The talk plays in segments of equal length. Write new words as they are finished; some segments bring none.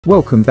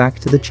Welcome back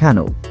to the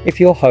channel. If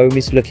your home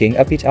is looking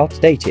a bit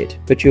outdated,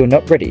 but you're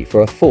not ready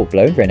for a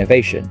full-blown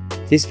renovation,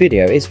 this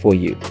video is for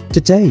you.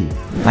 Today,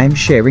 I am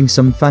sharing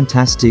some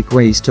fantastic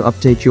ways to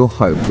update your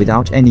home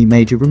without any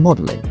major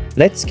remodeling.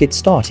 Let's get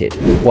started.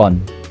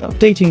 1.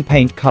 Updating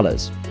paint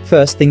colors.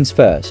 First things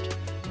first.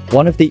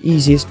 One of the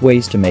easiest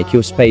ways to make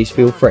your space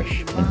feel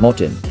fresh and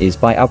modern is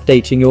by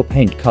updating your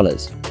paint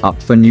colors.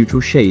 Opt for neutral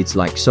shades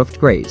like soft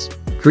grays,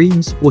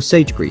 creams, or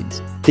sage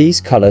greens.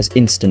 These colors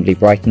instantly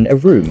brighten a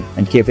room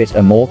and give it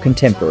a more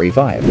contemporary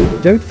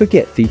vibe. Don't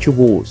forget feature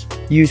walls.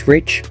 Use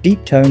rich,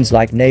 deep tones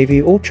like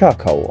navy or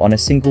charcoal on a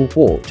single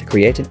wall to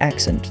create an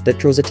accent that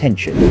draws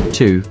attention.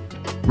 2.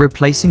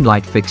 Replacing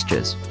light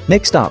fixtures.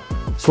 Next up,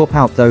 swap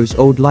out those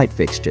old light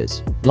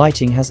fixtures.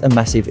 Lighting has a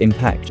massive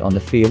impact on the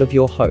feel of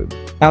your home.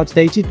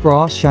 Outdated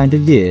brass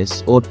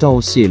chandeliers or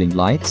dull ceiling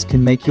lights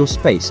can make your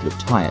space look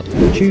tired.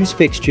 Choose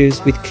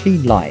fixtures with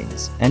clean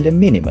lines and a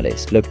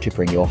minimalist look to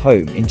bring your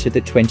home into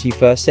the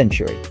 21st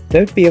century.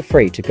 Don't be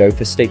afraid to go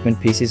for statement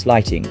pieces.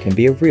 Lighting can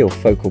be a real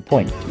focal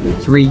point.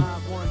 3.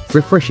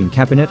 Refreshing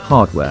cabinet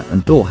hardware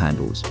and door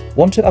handles.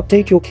 Want to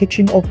update your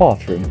kitchen or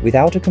bathroom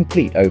without a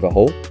complete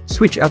overhaul?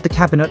 Switch out the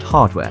cabinet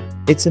hardware.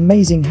 It's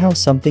amazing how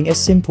something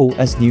as simple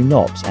as new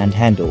knobs and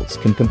handles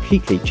can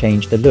completely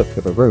change the look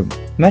of a room.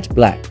 Matte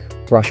black,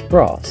 brushed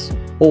brass,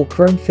 or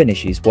chrome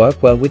finishes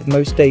work well with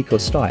most decor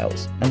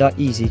styles and are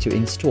easy to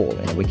install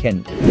in a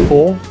weekend.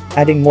 4.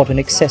 Adding modern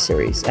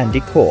accessories and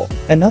decor.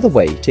 Another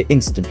way to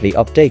instantly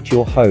update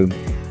your home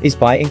is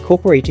by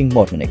incorporating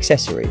modern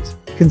accessories.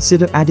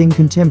 Consider adding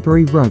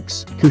contemporary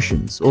rugs,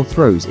 cushions, or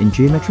throws in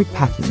geometric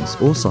patterns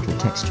or subtle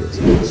textures.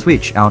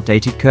 Switch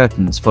outdated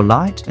curtains for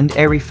light and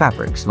airy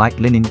fabrics like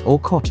linen or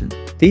cotton.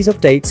 These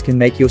updates can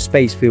make your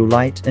space feel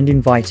light and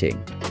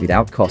inviting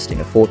without costing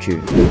a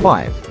fortune.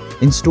 5.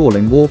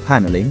 Installing wall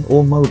paneling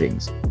or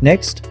moldings.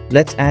 Next,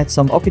 let's add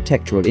some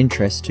architectural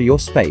interest to your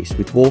space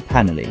with wall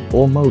paneling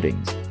or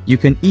moldings. You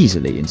can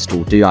easily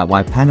install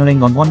DIY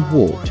paneling on one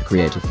wall to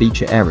create a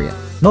feature area.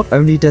 Not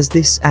only does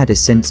this add a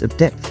sense of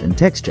depth and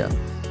texture,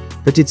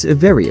 but it's a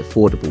very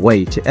affordable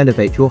way to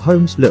elevate your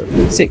home's look.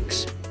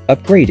 6.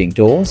 Upgrading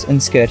doors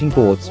and skirting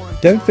boards.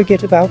 Don't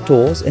forget about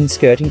doors and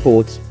skirting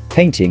boards.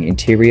 Painting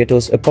interior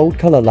doors a bold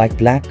color like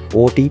black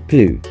or deep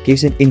blue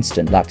gives an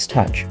instant luxe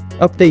touch.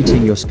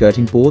 Updating your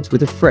skirting boards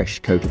with a fresh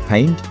coat of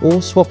paint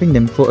or swapping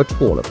them for a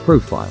taller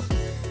profile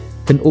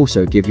can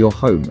also give your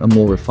home a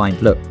more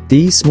refined look.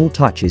 These small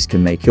touches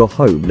can make your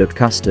home look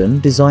custom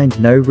designed,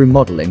 no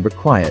remodeling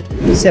required.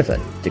 7.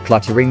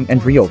 Decluttering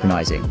and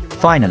reorganizing.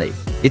 Finally,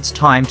 it's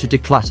time to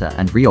declutter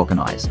and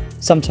reorganize.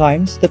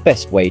 Sometimes the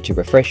best way to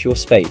refresh your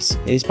space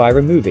is by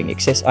removing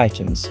excess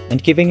items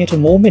and giving it a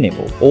more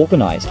minimal,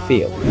 organized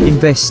feel.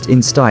 Invest in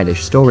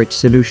stylish storage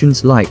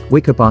solutions like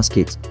wicker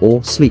baskets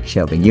or sleek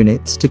shelving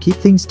units to keep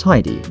things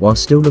tidy while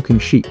still looking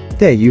chic.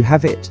 There you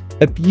have it.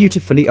 A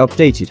beautifully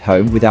updated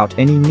home without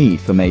any need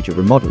for major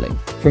remodeling.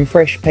 From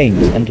fresh paint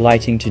and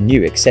lighting to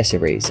new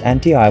accessories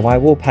and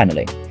DIY wall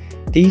paneling,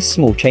 these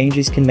small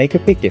changes can make a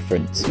big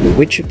difference.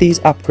 Which of these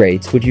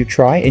upgrades would you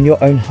try in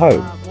your own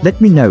home? Let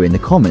me know in the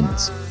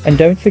comments. And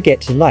don't forget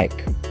to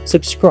like,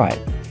 subscribe,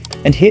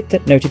 and hit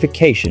that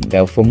notification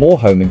bell for more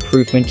home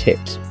improvement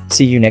tips.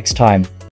 See you next time.